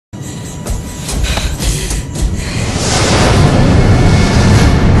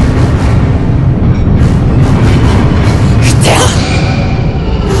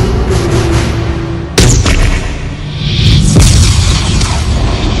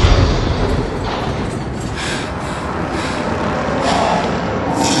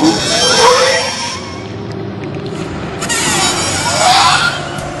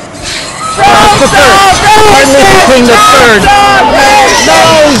King III.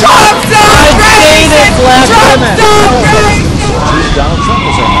 Outdated black women. Donald Trump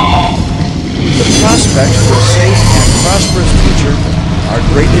is our nominee. The prospects for a safe and prosperous future are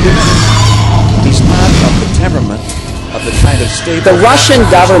greatly diminished. He's not of the temperament of the kind of state. The Russian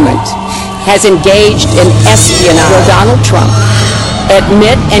government has engaged in espionage. Will Donald Trump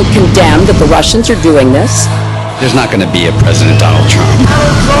admit and condemn that the Russians are doing this? There's not going to be a President Donald Trump.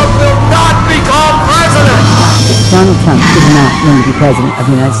 Donald Trump will not become president! Donald Trump is not going to be president of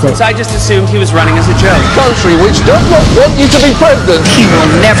the United States. So I just assumed he was running as a joke. Country which does not want you to be president. He will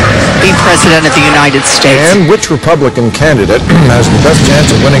never be president of the United States. And which Republican candidate has the best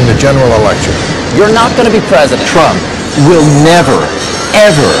chance of winning the general election? You're not going to be president. Trump will never,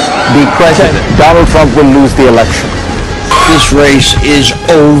 ever be president. Donald Trump will lose the election. This race is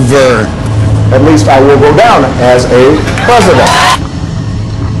over. At least I will go down as a president.